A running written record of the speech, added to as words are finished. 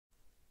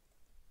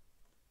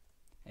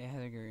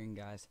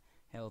guys?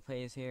 Halo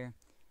Plays here.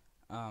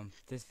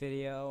 This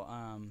video,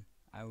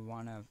 I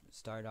want to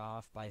start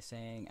off by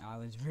saying I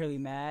was really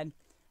mad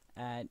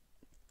at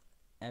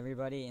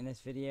everybody in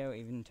this video,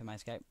 even to my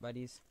Skype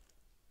buddies,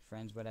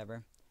 friends,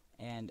 whatever.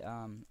 And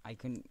I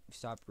couldn't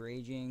stop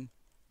raging.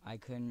 I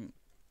couldn't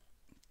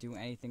do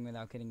anything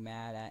without getting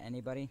mad at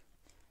anybody.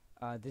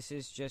 This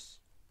is just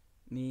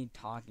me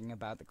talking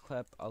about the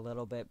clip a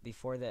little bit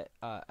before the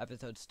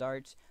episode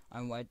starts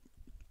on what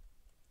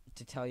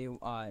to tell you,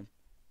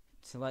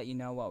 to let you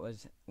know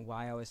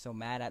why I was so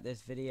mad at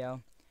this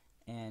video.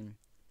 And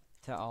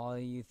to all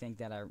of you think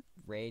that I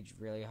rage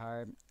really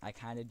hard, I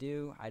kind of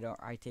do.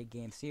 I take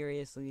games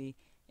seriously.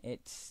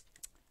 It's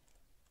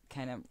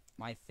kind of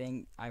my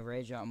thing. I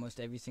rage at almost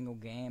every single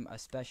game,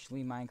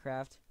 especially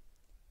Minecraft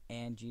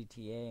and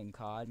GTA and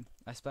COD,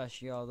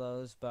 especially all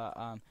those. But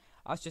I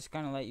was just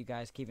gonna let you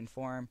guys keep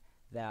informed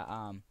that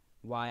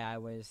why I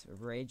was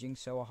raging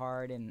so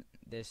hard in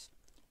this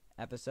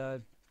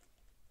episode.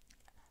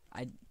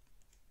 I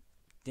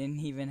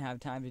didn't even have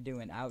time to do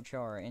an outro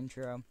or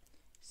intro,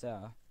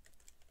 so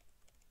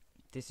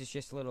this is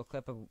just a little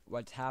clip of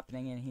what's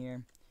happening in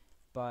here.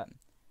 But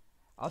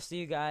I'll see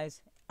you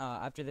guys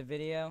after the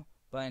video,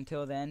 but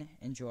until then,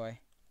 enjoy.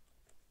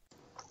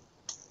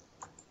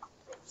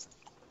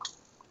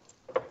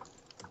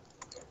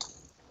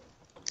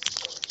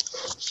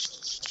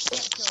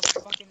 Can't kill a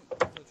fucking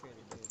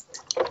infiltrator, dude.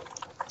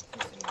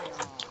 Pissing me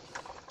off.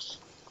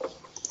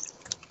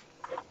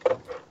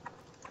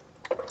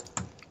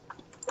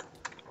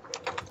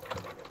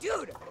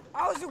 Dude,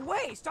 I was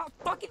away. Stop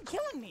fucking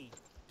killing me.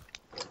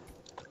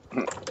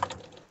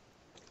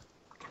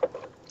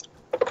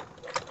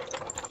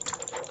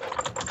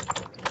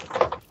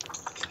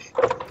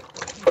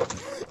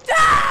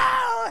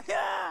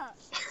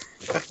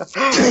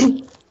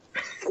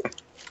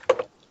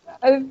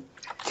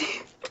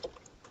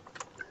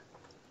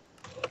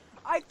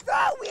 I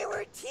thought we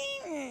were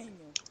teaming.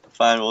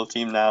 Fine, we'll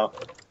team now.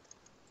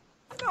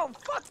 No,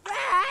 fuck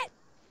that.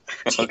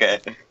 Okay.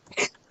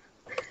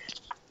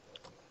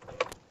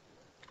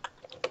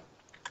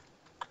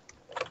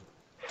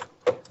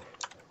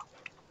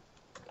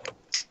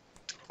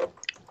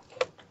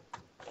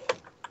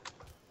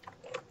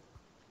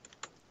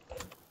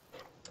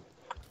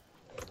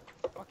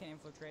 Fucking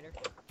infiltrator.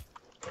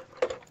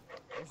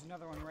 There's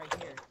another one right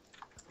here.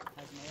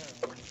 Has an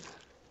arrow in it.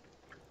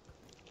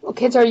 What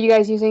kits are you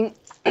guys using?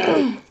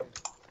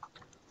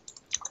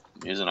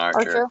 Use an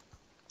archer.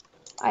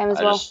 I am as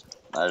well.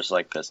 I just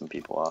like pissing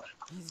people off.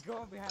 He's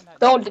going behind that.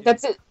 Don't.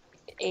 That's it.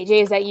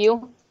 AJ, is that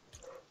you?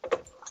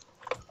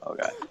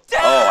 Okay. Dude!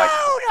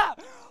 Oh,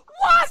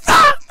 What the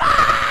fuck?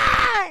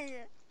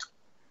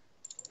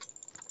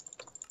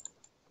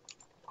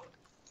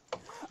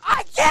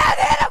 I can't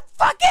hit a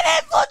fucking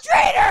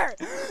infiltrator!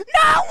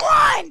 Not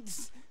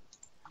once!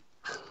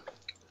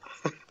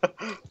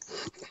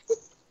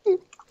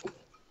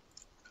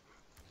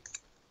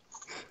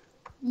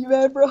 You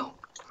mad, bro?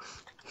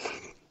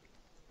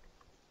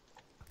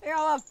 They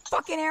all have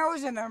fucking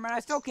arrows in them, and I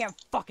still can't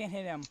fucking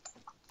hit him.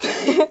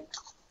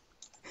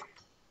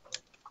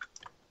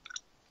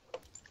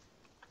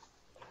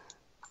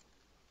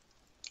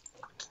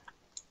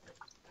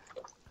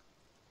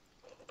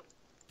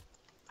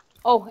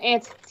 Oh,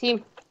 ants.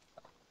 Team.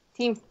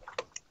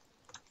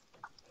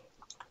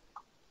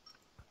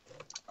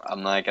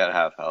 I'm like at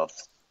half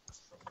health.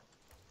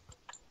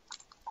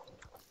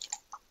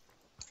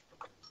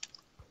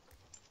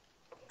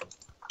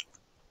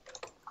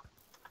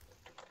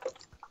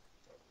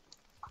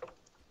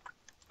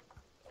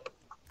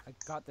 I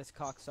got this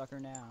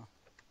cocksucker now.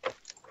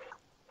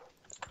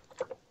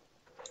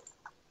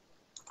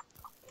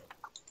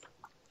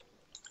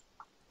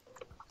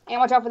 And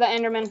watch out for the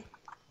Enderman.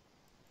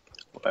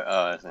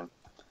 I see.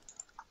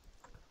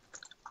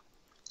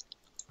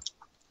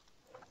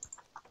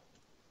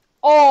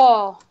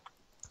 Oh!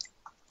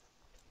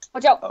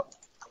 Watch out! Oh.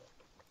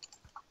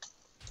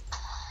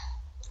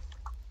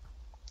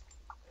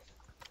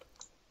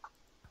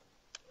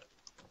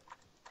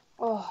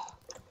 Oh.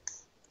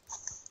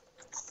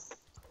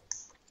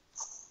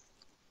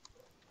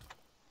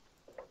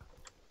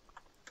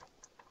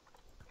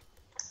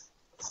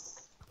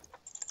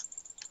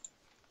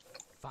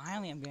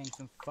 Finally, I'm getting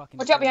some fucking.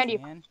 Watch out behind you.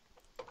 Man.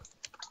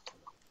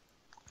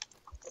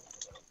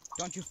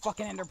 Don't you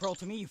fucking ender pearl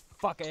to me, you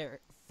fucking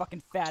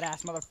fat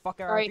ass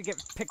motherfucker. I hope you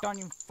get picked on,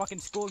 you fucking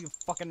school, you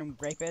fucking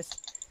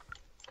rapist.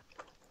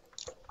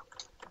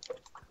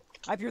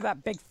 I hope you're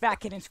that big fat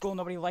kid in school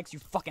nobody likes, you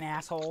fucking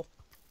asshole.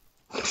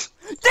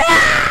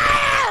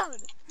 Damn!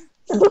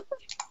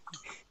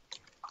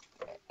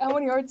 How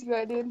many hearts you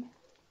got, dude?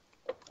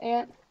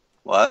 Ant?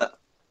 What?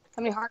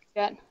 How many hearts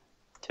you got?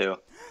 2.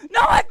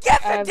 No, I give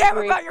a damn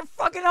 3. about your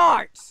fucking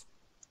hearts!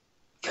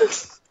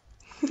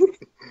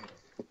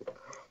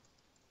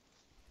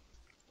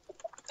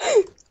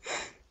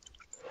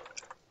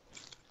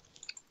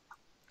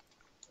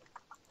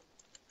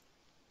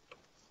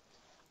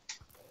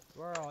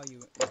 Where are you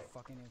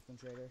fucking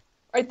infiltrator?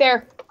 Right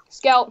there.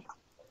 Scout.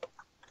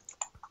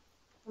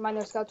 Never mind,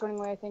 there's scouts running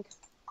away, I think.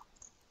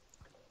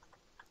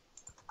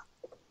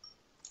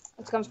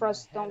 This comes for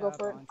us. Head Don't go up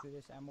for it. onto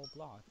this emerald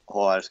block.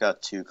 Oh, I just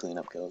got 2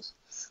 cleanup kills.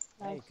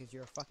 Hey, Nice. because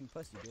you're a fucking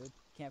pussy, dude.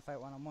 Can't fight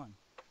one-on-one.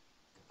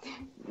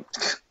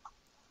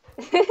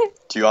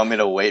 Do you want me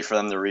to wait for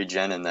them to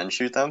regen and then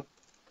shoot them?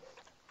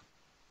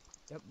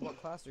 Yep, what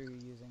class are you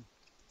using?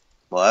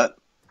 What?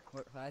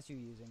 What class are you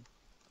using?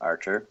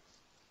 Archer.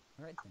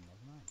 Alright then,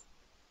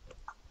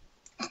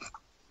 never mind.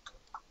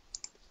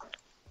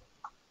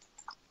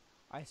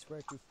 I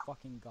swear to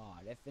fucking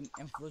God, if an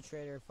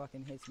infiltrator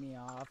fucking hits me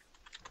off,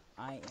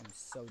 I am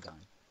so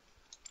done.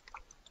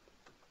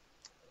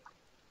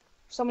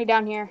 Somebody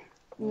down here No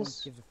in one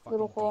this gives a fucking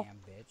little hole. damn,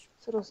 bitch.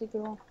 This little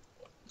secret hole.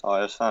 Oh,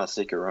 I just found a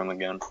secret room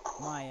again.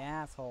 My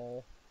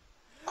asshole.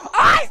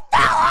 I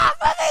fell off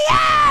of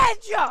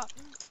the edge!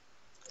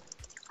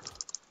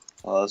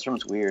 Oh, this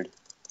room's weird.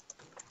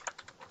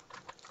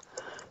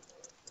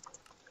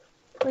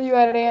 Where you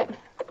at, Ant?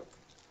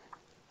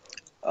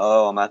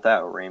 Oh, I'm at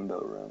that rainbow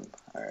room.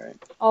 Alright.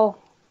 Oh,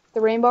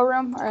 the rainbow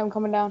room? Alright, I'm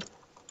coming down.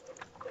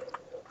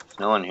 There's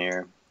no one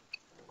here.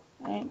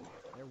 Alright.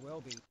 There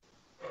will be.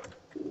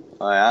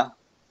 Oh, yeah?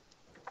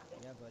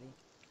 Yeah, buddy.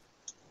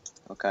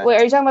 Okay. Wait,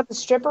 are you talking about the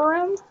stripper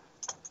room?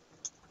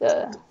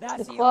 The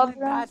club room?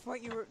 That's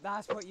what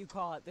you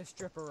call it, the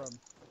stripper room.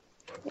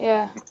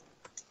 Yeah.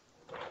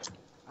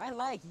 I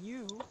like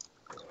you.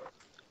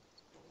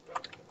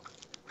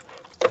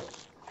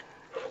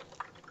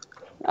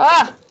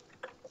 Ah!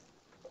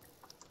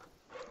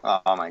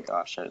 Oh my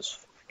gosh, I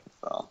just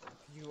fell.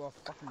 You a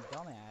fucking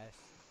dumbass.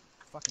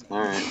 Fucking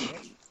Alright.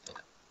 bitch.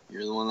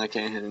 You're the one that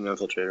can't hit an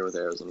infiltrator with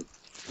arrows in him.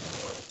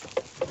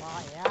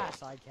 My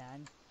ass, I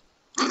can.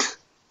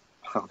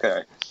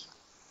 Okay.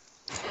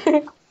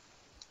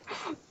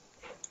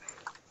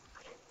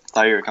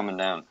 Thought you were coming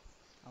down.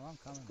 Oh, I'm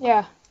coming.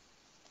 Yeah.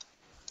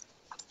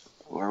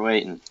 We're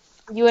waiting.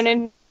 You an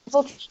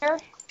infiltrator?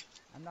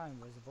 I'm not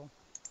invisible.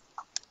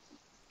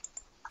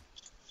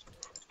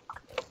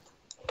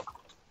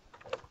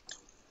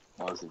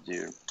 What was it,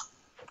 dude?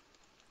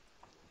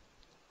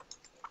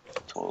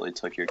 Totally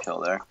took your kill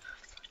there.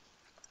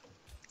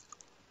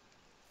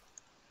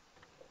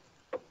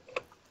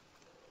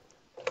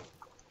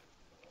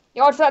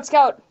 Yo, watch that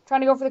scout.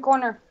 Trying to go for the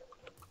corner.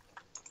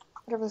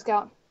 Look for the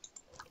scout.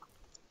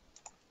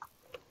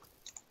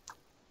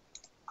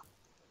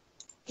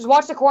 Just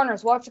watch the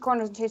corners. Watch the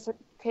corners in case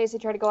they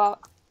try to go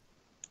out.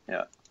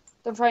 Yeah.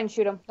 Don't try and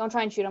shoot him. Don't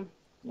try and shoot him.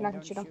 You're Yeah, not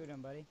gonna shoot him. Shoot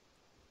him, buddy.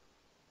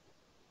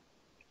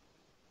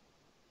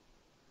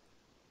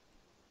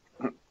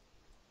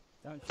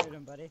 Don't shoot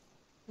him, buddy.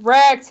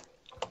 Wrecked!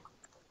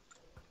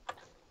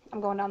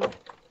 I'm going down there.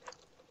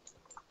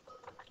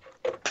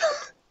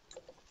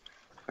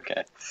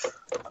 Okay.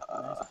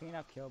 Nice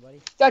cleanup kill, buddy.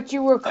 Thought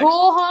you were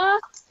cool, huh?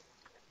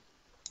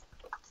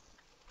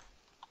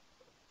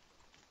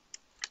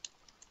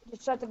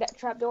 Just shut the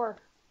trap door.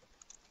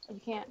 You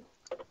can't.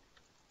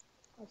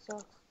 That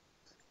sucks.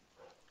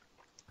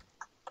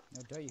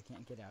 No doubt you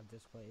can't get out of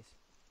this place.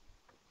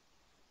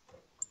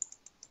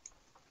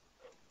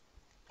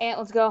 Ant,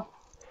 let's go.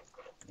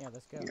 Yeah,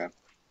 let's go. Okay.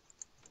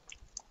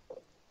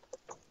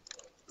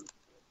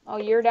 Oh,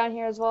 you're down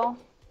here as well?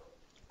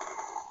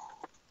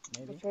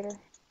 Maybe. Infiltrator.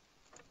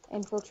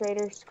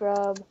 Infiltrator,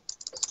 scrub.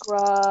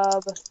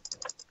 Scrub.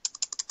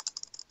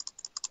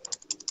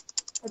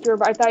 I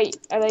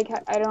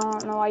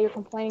don't know why you're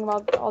complaining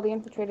about all the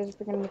infiltrators if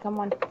you're gonna become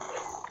one.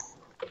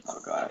 Oh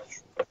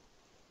gosh.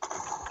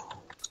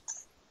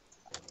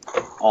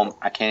 Oh,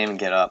 I can't even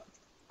get up.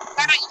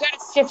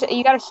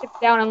 You gotta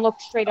shift down and look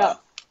straight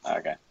up.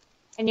 Okay.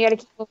 And you gotta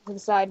keep looking to the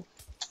side.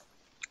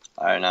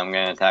 Alright, now I'm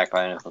getting attacked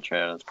by an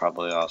infiltrator. That's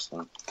probably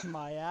awesome.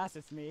 My ass,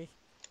 it's me.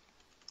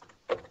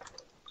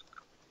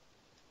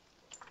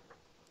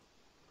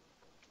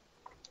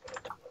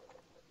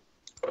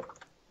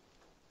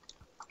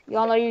 You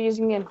all know you're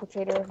using the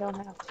infiltrator. Don't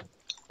have to.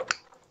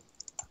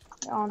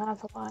 Don't have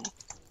to lie.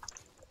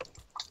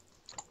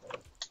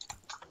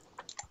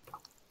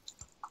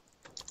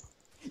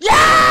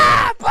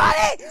 Yeah,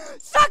 buddy!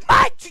 Suck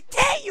my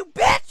taint, you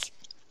bitch!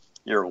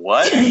 You're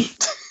what?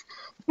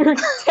 Your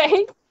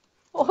tank?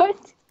 What?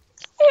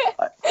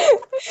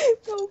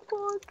 No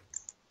fuck.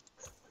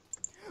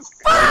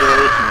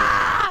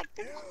 Fuck!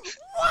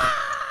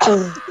 Why?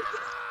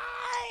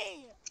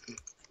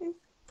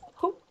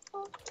 Oh,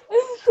 fuck.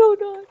 I'm so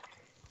done.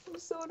 I'm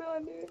so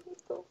done, dude. What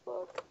the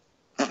fuck?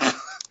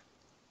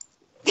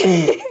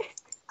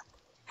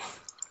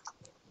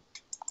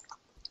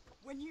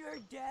 When you're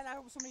dead, I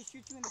hope somebody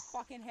shoots you in the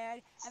fucking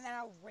head, and then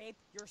I'll rape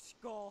your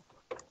skull.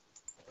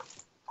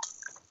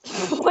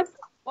 What the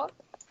fuck?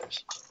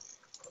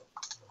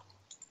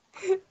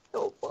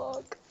 No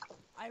fuck.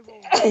 I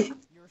will rape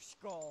your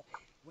skull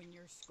when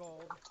you're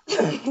skulled with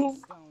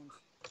stones.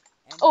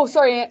 And Oh, then-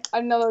 sorry, Aunt. I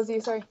didn't know that was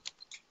you. Sorry.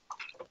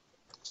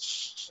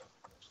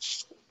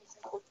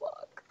 Oh,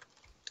 fuck.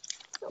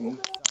 So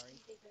bad.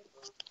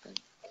 Sorry.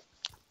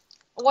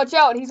 Watch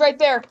out. He's right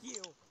there. Fuck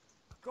you.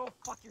 Go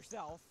fuck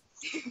yourself.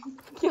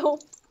 Kill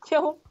him.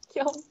 Kill him.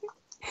 Kill him.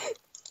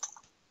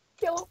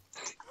 Kill him.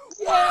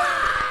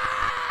 Why?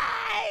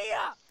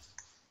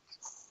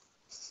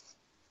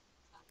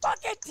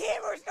 Fucking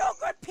teamers no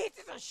good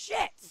pieces of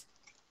shit!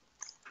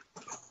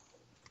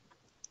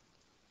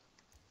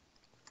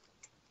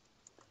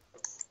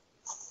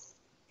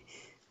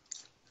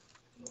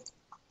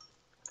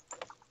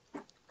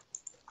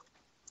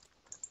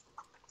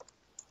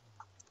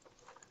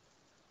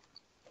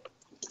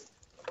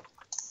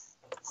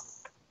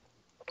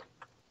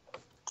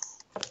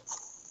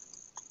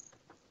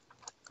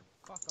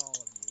 Fuck all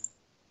of you.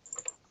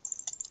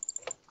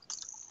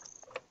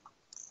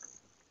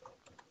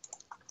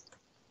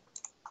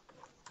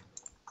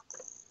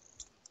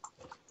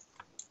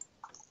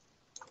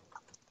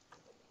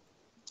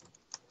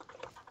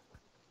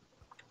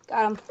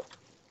 Got him.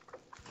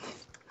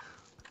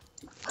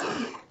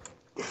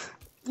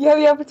 You have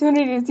the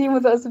opportunity to team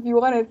with us if you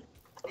wanted.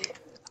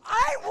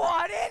 I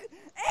wanted!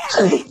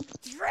 Anthony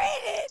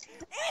traded!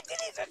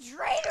 Anthony's a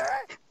traitor!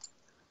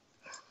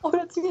 Oh,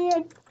 that's me. Watch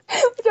out He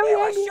was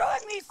behind you.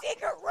 showing me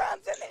secret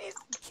rooms and then he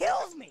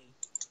kills me!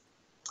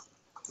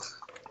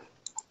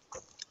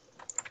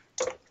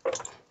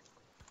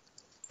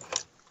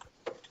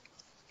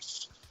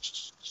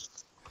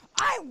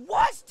 I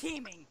was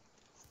teaming!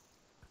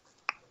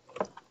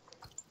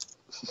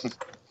 You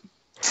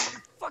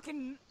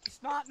fucking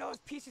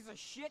snot-nosed pieces of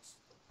shit!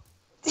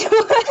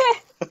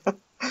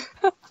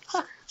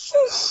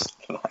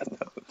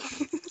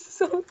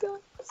 So done.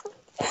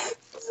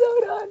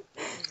 So done.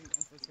 There's an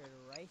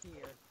infiltrator right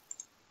here.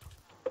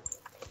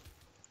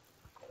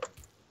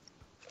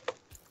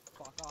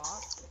 Fuck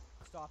off.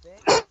 Stop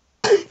it.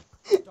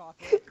 Stop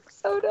it.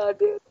 So done,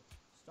 dude.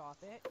 Stop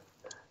it.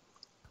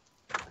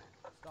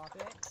 Stop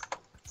it.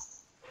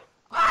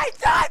 I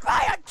died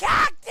by a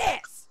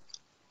cactus!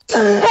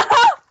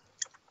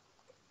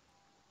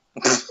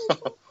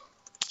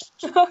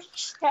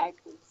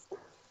 Cactus.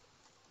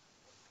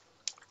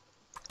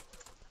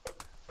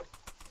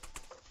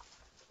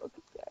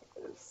 Fucking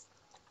cactus.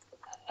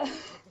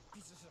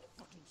 Pieces of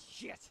fucking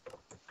shit.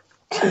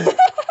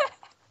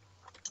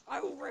 I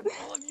will rape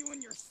all of you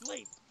in your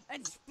sleep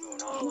and spoon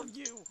all of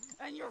you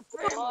and your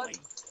family.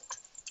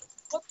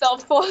 What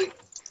the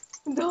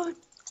fuck? Done.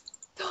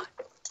 Done.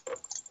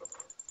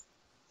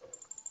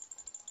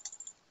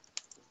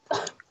 And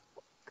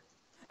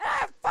I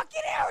have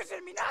fucking arrows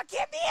in me now. I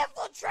can't be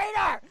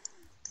infiltrator.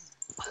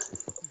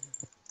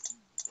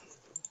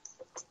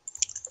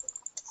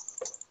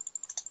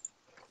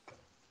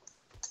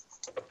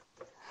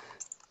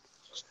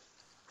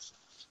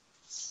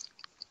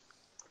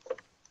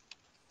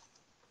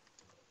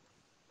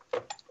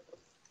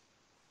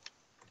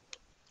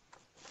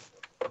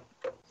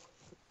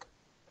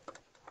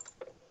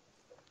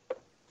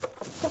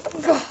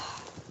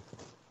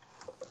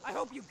 I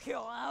hope you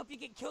kill. I hope you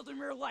get killed in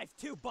real life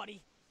too,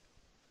 buddy.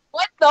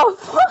 What the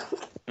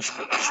fuck?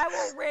 I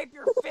will rape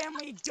your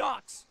family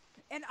ducks,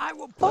 and I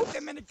will put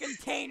them in a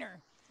container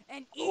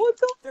and eat What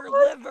the their fuck?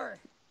 liver.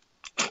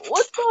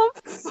 What the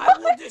fuck? I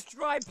will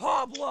destroy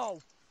Pablo.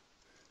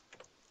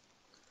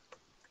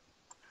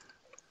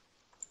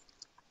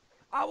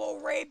 I will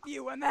rape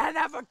you and then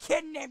have a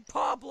kid named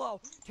Pablo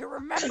to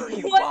remember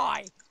you What?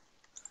 by.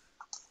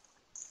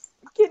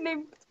 A kid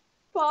named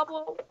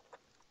Pablo.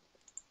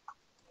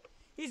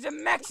 He's a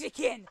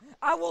Mexican.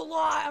 I will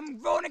lie.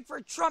 I'm voting for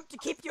Trump to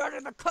keep you out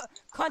of the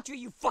country,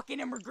 you fucking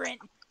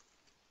immigrant.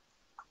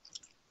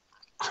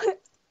 Fucking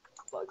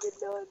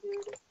done,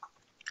 dude.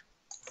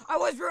 I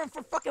was rooting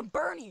for fucking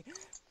Bernie.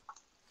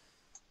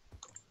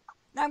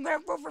 Now I'm gonna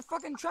vote for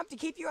fucking Trump to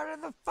keep you out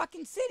of the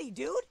fucking city,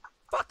 dude.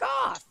 Fuck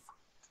off.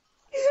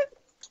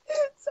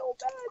 So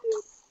bad,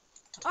 dude.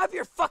 I'm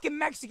your fucking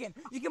Mexican.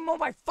 You can mow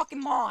my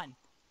fucking lawn.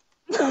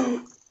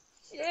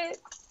 Shit.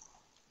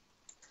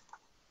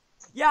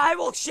 Yeah, I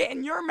will shit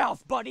in your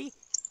mouth, buddy.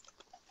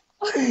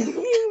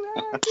 You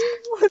mad,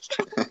 dude? What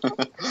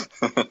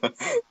the fuck?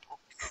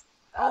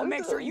 I'll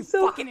make sure you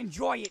So- fucking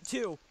enjoy it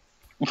too.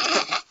 What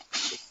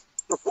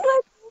the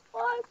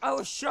fuck? I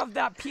will shove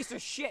that piece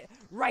of shit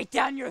right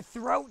down your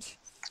throat.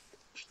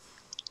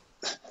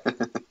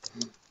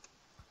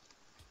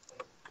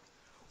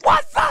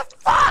 What the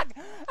fuck?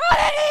 How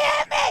did he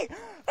hit me?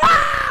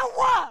 Ow!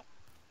 Ah!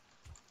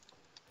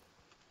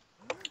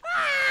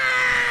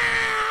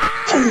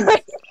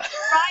 Right?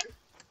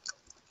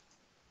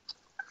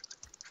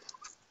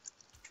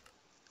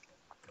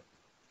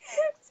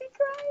 Is he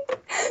crying?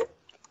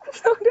 I'm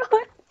so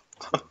done.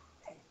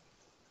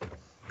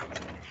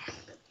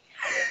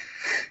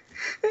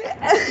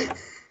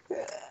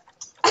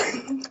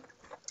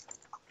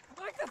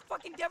 Like the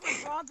fucking Denver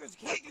Broncos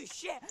can't do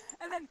shit,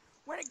 and then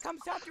when it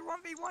comes down to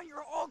 1v1,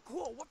 you're all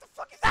cool. What the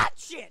fuck is that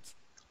shit?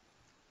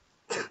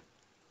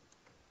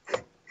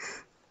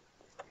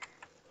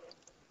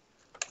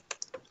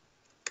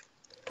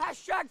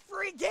 Hashtag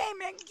free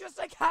gaming, just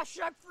like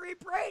hashtag free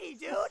Brady,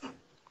 dude.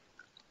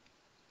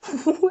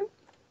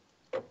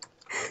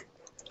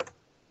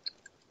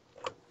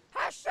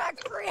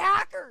 Hashtag free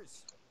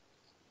hackers.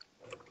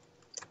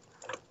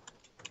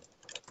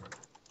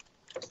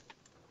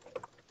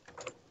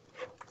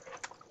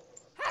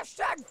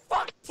 Hashtag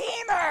fuck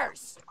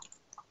teamers.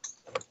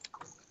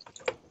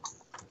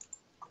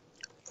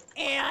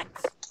 And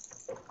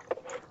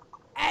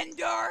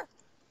Dur!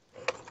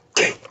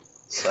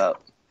 What's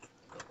up?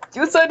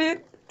 What's up,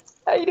 dude?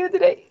 How you doing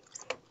today?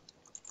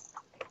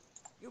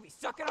 You'll be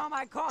sucking on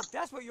my cock.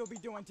 That's what you'll be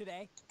doing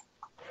today.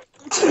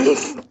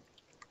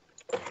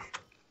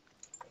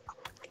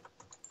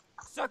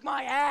 Suck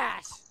my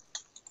ass.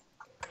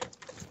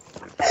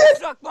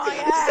 Suck my So many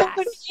ass.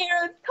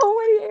 arrows. So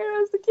many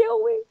arrows to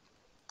kill me.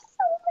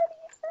 So many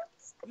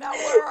arrows. Now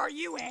where are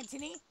you,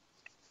 Anthony?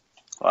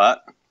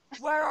 What?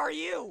 Where are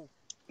you?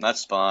 Not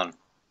spawn.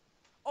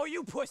 Oh,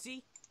 you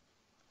pussy.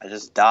 I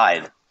just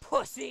died.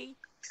 Pussy.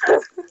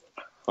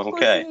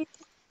 Okay.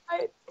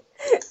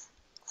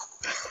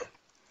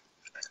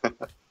 Dude!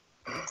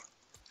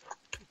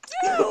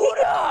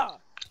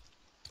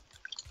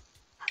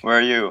 Where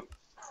are you?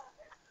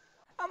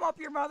 I'm up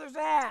your mother's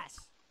ass.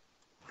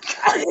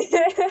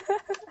 What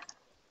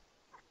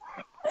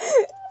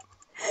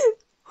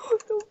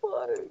the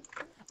fuck?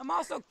 I'm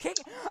also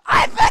kicking.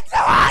 I picked the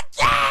wrong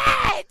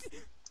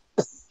kid!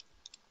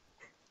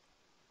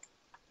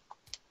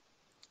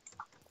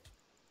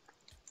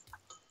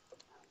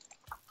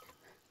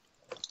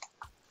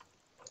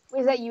 Wait,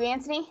 is that you,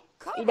 Anthony?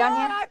 Come you down on,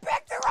 here? I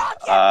picked the wrong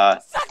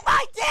kid! Suck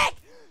my dick!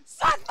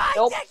 Suck my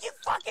Nope. dick, you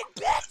fucking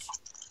bitch!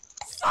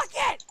 Suck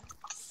it!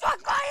 Suck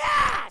my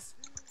ass!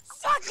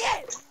 Suck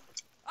it!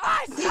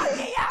 I suck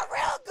it out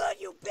real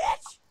good, you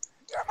bitch!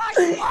 You're my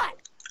slut!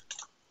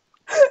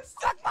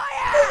 Suck my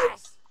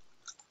ass!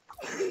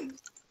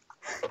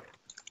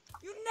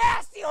 You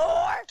nasty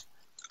whore!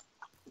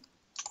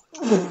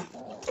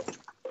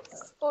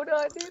 Hold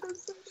on, dude. I'm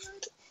so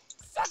good.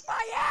 Suck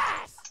my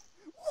ass!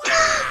 What?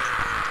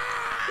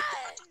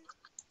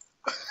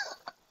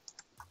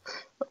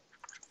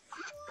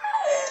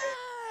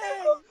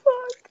 Oh,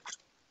 fuck.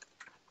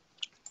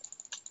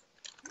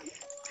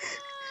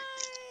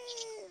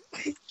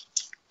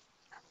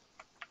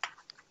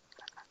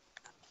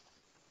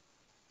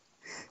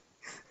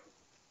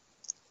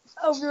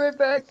 I'll be right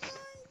back.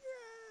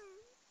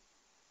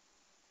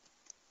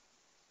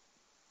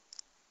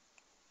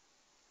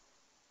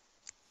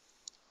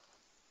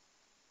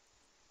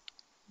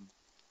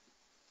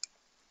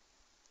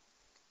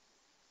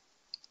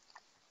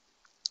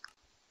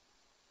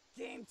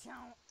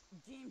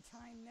 Game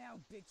time now,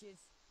 bitches.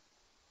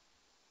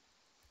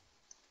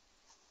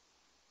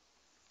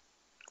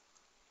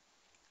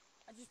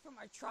 I just put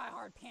my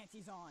try-hard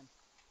panties on.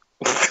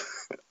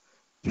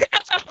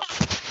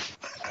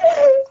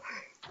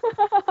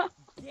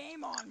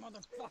 Game on,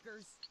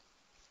 motherfuckers.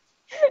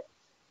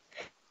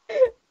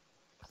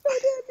 So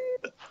done,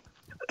 dude.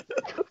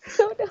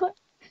 So done.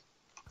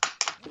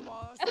 You know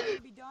what else is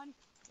gonna be done?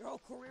 Your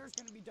whole career's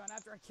gonna be done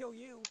after I kill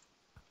you.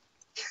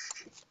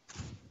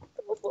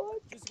 Oh,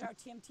 fuck. Just like how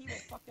TMT will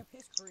fucked up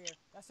his career.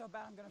 That's how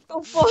bad I'm gonna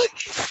Oh,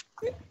 fuck you. fuck.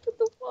 What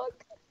the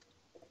fuck?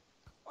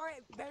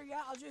 Alright, better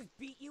yet, I'll just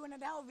beat you in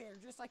an elevator,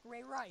 just like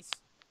Ray Rice.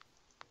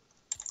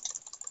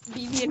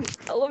 Beat me in an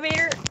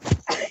elevator?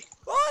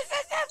 Who's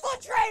this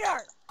infiltrator?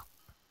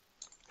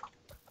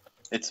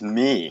 It's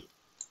me.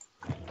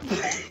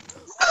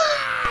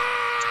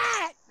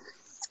 Ah!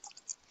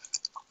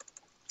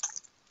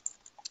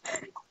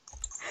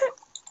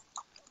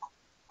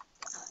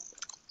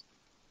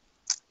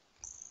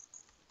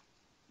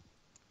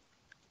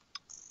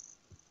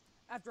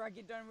 After I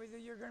get done with you,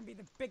 you're gonna be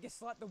the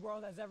biggest slut the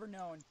world has ever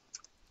known.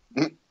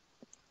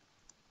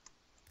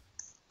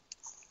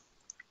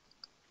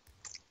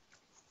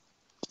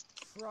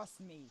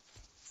 Trust me.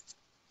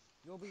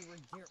 You'll be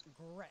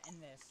regretting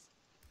this.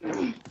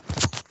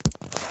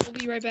 We'll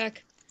be right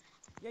back.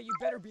 Yeah, you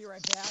better be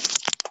right back.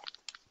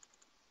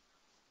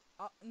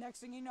 Next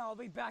thing you know, I'll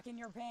be back in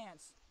your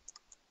pants.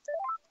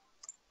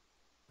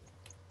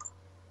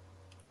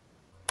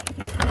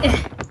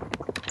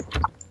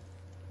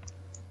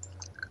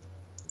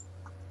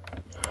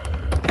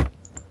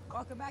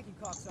 Welcome back, you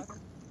cocksucker.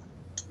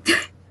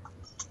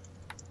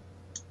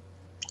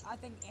 I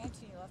think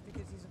Anthony left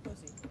because he's a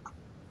pussy.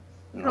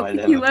 No, I He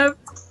didn't. left.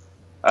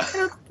 I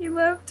don't think he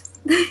left.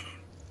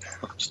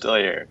 I'm still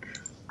here.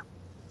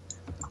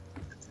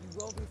 You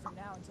will be from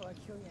now until I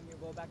kill you and you'll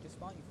go back to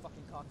spawn, you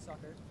fucking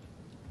cocksucker.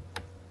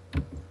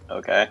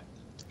 Okay.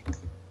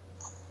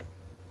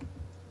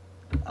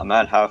 I'm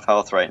at half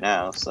health right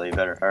now, so you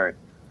better hurry.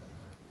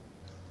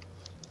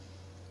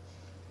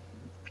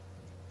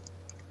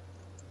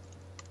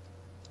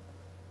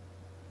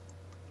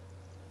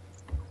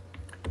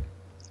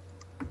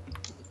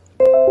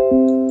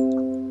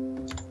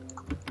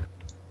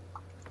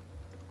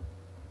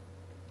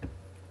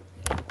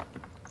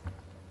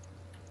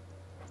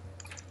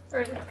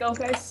 Alright, let's go,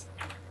 guys.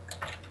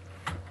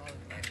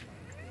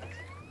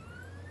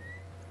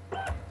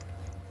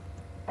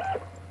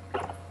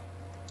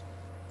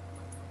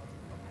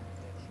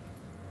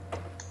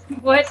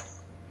 What?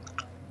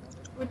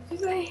 What did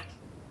you say?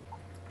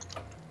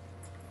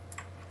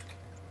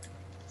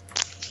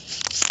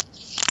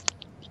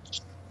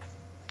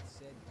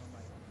 Said, oh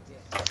my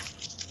dick.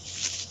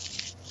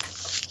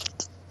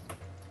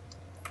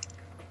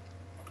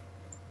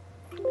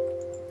 I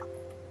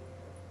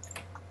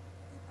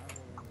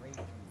will rape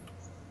you.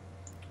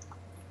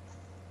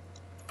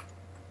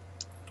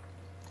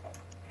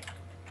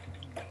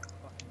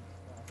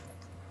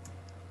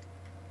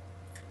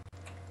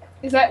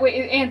 Is that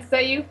wait, Ant? Is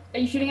that you? Are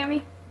you shooting at me?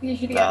 Are you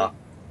shooting at No, me?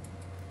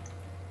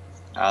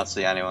 I don't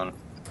see anyone.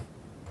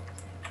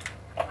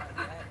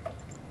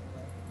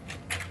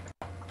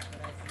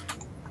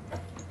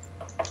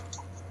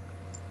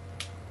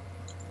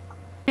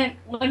 Ant,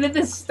 when did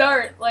this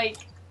start? Like,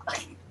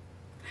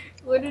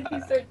 when did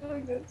you start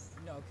doing this?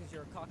 No, because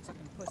you're a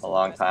cocksucking pussy. A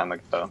long You guys time can-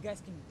 ago. You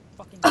guys can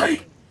fucking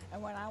team,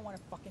 and when I want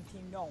to fucking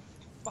team, no.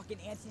 Fucking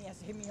Anthony has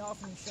to hit me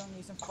off and he's showing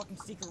me some fucking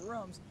secret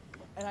rooms,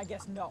 and I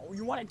guess no.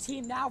 You want to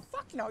team now?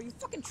 Fuck no, you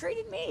fucking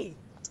traded me.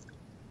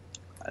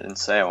 I didn't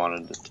say I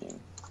wanted to team.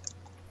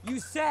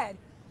 You said,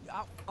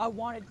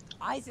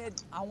 I said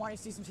I want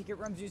to see some secret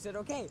rooms. You said,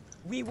 okay,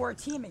 we were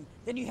teaming.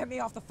 Then you hit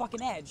me off the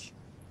fucking edge.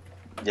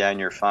 Yeah, and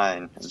you're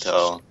fine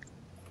until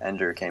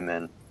Ender came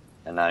in,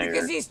 and now Because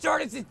you're he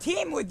started to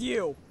team with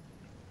you.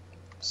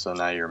 so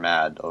now you're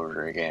mad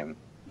over a game.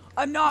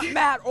 I'm not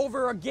mad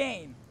over a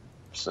game.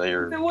 So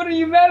you're Then what are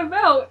you mad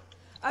about?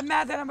 I'm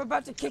mad that I'm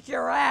about to kick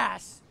your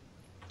ass.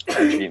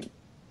 why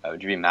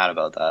would you be mad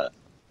about that?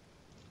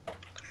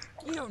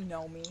 You don't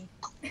know me.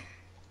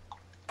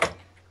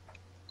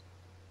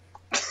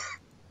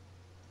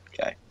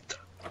 Okay.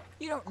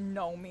 You don't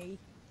know me.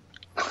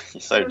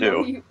 Yes, I don't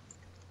know do. you.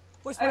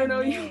 What's I my don't know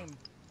you. name?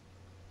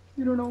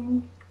 You don't know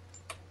me.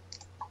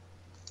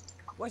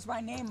 What's my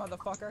name,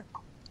 motherfucker?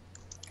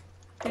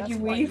 Did That's you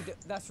right, leave?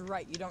 that's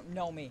right, you don't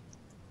know me.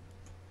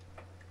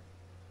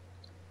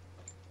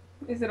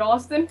 Is it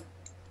Austin?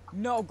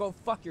 No, go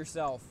fuck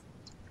yourself.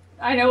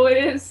 I know it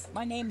is.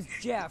 My name's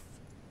Jeff.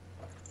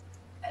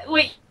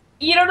 Wait,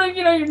 you don't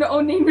even know your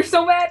own name. You're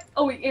so mad.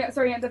 Oh wait, yeah,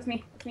 sorry, Ant, that's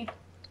me. That's me.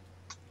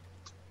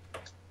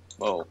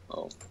 Whoa,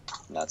 oh,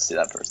 not see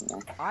that person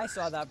though. I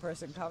saw that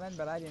person coming,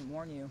 but I didn't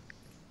warn you.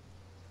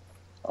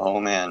 Oh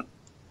man,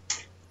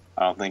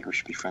 I don't think we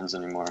should be friends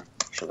anymore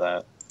for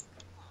that.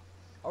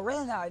 Oh,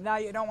 really now? Now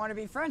you don't want to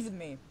be friends with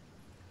me?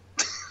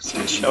 It's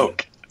a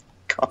joke.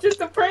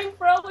 Just a prank,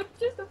 bro. It's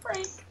just a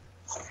prank.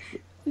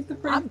 Just a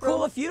prank, I'm bro.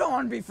 cool if you don't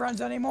want to be friends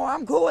anymore.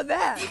 I'm cool with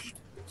that.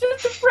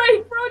 Just a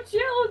prank, bro.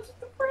 Chill. It's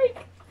just a prank.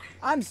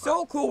 I'm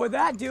so cool with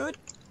that, dude.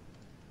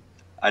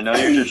 I know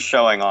you're just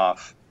showing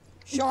off.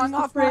 Showing just a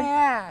off my prank.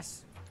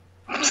 ass.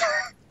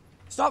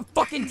 Stop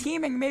fucking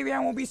teaming. Maybe I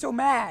won't be so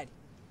mad.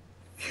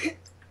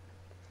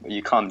 But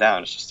you calm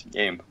down, it's just a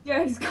game.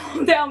 Yeah, just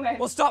calm down, man.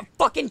 Well, stop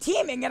fucking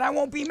teaming and I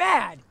won't be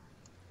mad.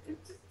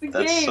 It's just a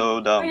That's game.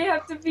 so dumb. Why you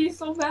have to be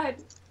so mad?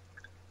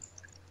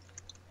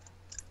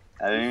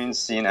 I haven't even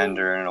seen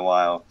Ender in a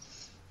while.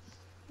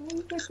 Why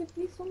you have to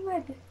be so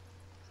mad?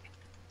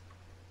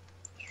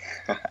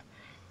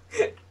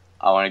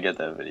 I want to get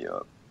that video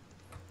up.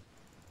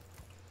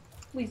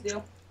 Please do.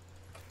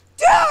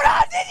 Dude,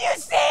 how did you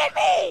see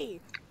me?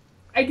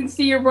 I can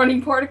see your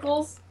running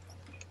particles.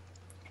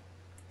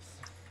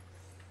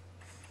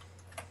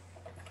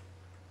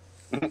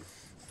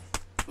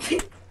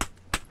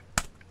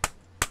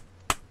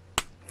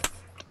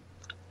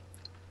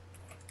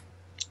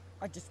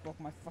 I just broke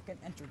my fucking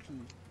enter key.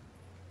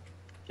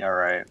 Yeah,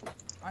 right.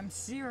 I'm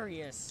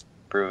serious.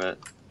 Prove it.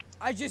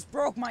 I just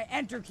broke my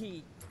enter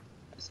key.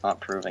 It's not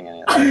proving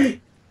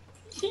anything.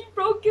 He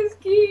broke his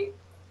key.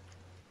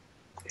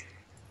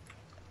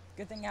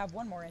 Good thing I have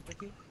one more enter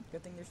key.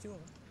 Good thing there's two of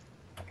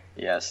them.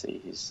 Yeah,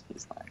 see, he's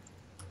lying.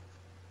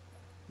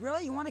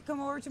 Really? You want to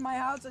come over to my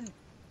house and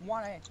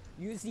want to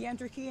use the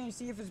enter key and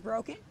see if it's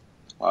broken?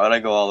 Why would I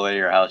go all the way to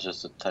your house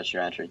just to touch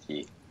your entry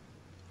key?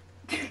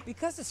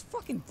 Because it's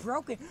fucking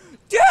broken.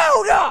 Dude!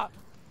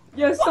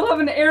 You still have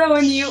an arrow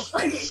in you.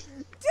 Dude!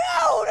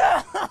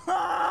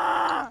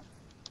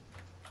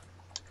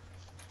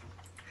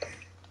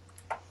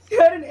 You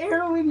had an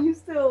arrow in you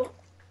still.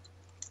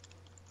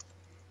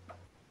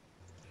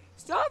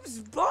 Stop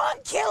spawn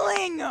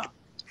killing!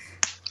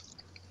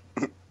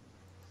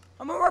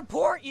 I'm gonna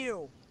report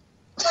you.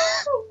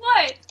 For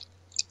what?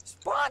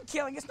 Spawn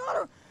killing is not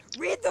a...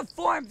 Read the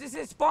forms. This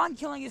is spawn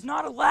killing is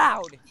not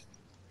allowed.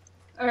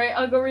 Alright,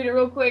 I'll go read it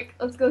real quick.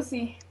 Let's go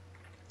see.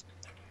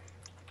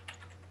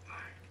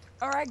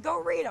 Alright,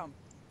 go read them.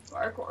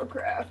 Parkour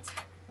craft.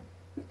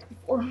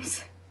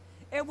 Forms.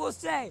 It will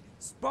say,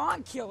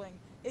 spawn killing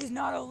is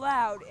not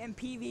allowed in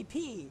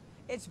PvP.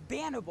 It's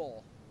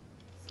bannable.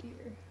 See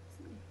here.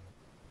 See.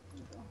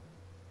 Here we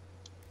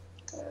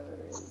go. There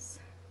it is.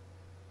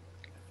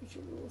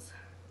 Official rules.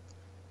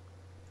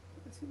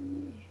 Let's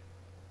see.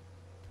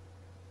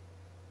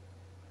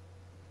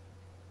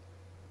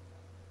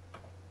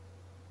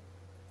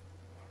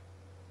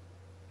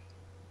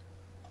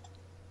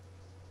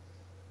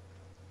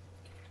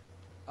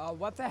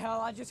 What the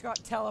hell? I just got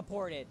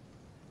teleported.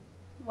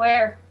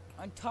 Where?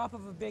 On top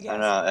of a big I ass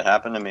know, it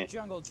happened to me.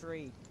 jungle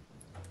tree.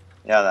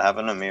 Yeah, that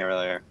happened to me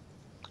earlier.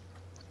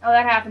 Oh,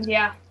 that happens,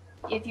 yeah.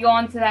 If you go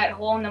onto that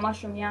hole in the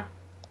mushroom, yeah.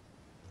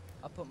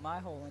 I'll put my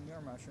hole in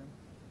your mushroom.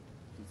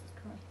 Jesus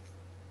Christ.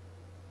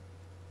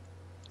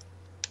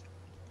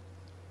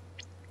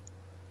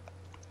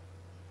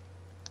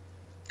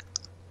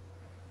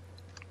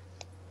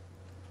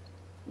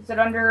 Is it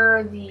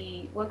under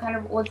the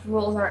what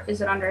rules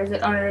is it under? Is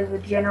it under the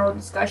general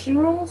discussion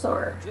rules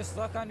or Just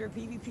look under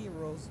PvP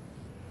rules.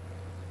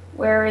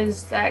 Where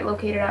is that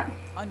located at?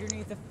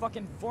 Underneath the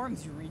fucking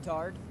forms, you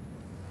retard.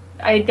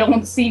 I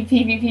don't see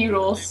PvP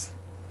rules.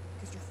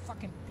 Because you're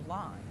fucking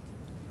blind.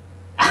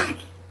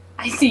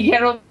 I see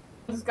general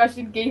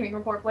discussion, gaming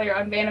report, player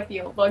on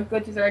Battlefield, bug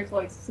glitches or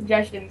exploits,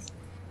 suggestions,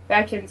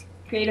 factions,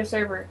 creative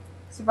server,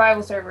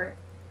 survival server,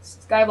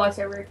 skyblock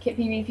server, kit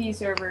PvP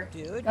server,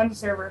 Dude, gun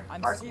server,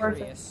 I'm hardcore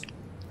serious.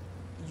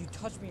 You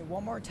touch me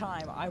one more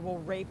time, I will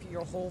rape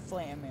your whole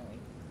family.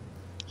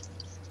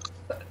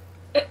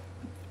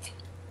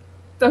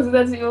 Doesn't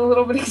that seem a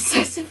little bit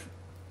excessive?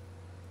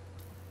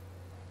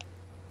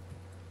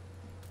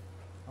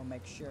 I'll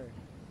make sure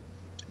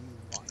you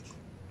watch.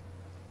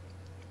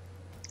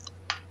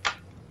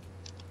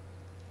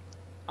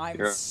 I'm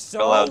You're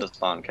so allowed to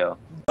spawn kill.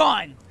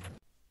 done!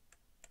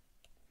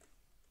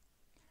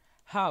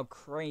 How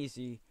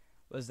crazy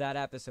was that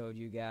episode,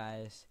 you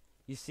guys?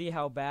 You see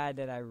how bad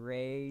that I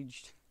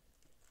raged?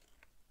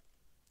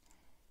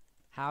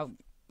 How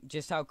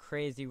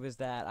crazy was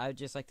that? I would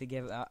just like to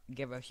give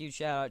a huge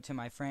shout out to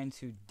my friends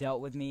who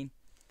dealt with me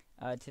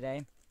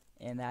today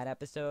in that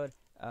episode.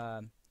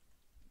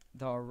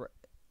 The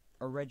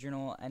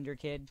original Ender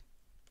Kid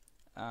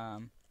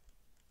that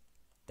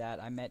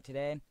I met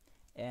today,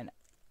 and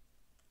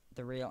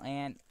the real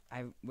Ant.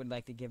 I would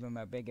like to give him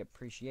a big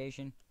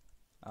appreciation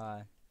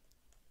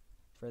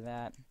for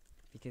that,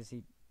 because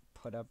he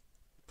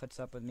puts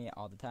up with me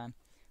all the time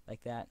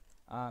like that.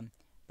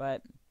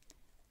 But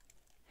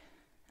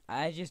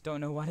I just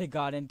don't know what it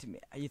got into me.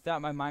 You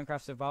thought my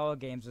Minecraft survival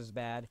games was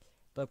bad.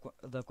 Look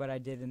what I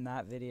did in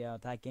that video.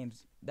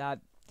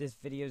 This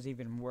video is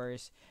even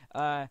worse.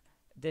 It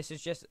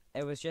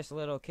was just a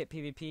little kit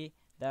PvP,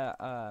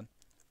 the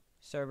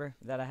server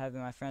that I have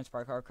in my friend's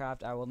Parkour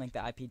Craft. I will link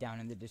the IP down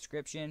in the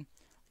description.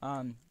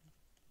 I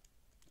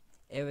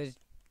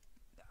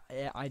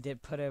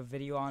did put a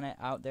video on it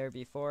out there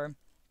before,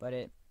 but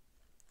it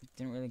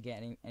didn't really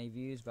get any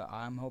views, but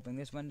I'm hoping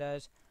this one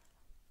does.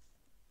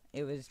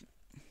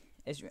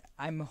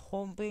 I'm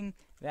hoping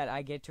that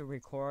I get to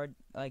record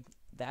like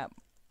that,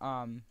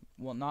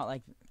 well, not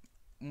like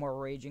more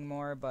raging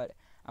more, but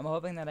I'm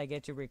hoping that I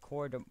get to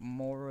record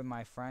more with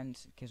my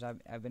friends, because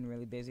I've been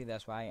really busy.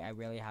 That's why I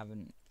really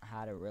haven't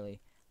had a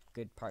really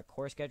good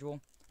parkour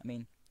schedule. I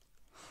mean,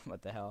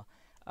 what the hell,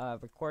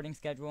 recording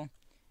schedule.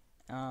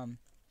 I'm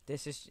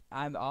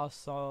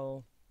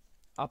also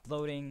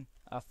uploading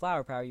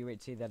Flower Power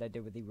UHC that I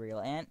did with the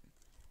real Ant.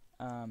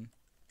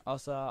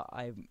 Also,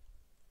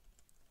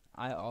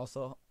 I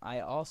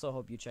also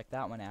hope you check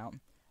that one out.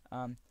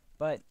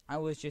 But I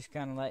was just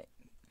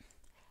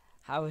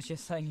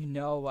letting you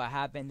know what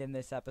happened in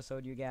this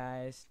episode, you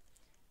guys.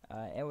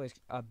 It was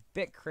a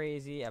bit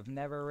crazy. I've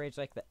never raged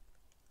like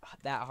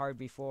that hard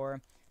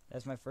before.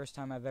 That's my first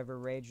time I've ever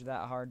raged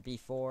that hard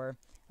before.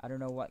 I don't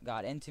know what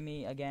got into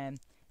me again.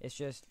 It's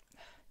just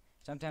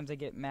sometimes I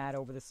get mad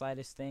over the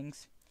slightest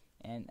things,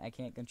 and I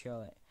can't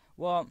control it.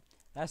 Well,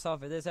 that's all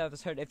for this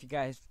episode. If you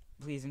guys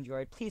please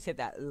enjoyed, please hit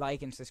that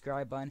like and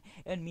subscribe button.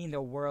 It would mean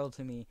the world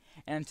to me.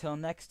 And until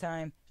next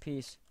time,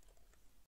 peace.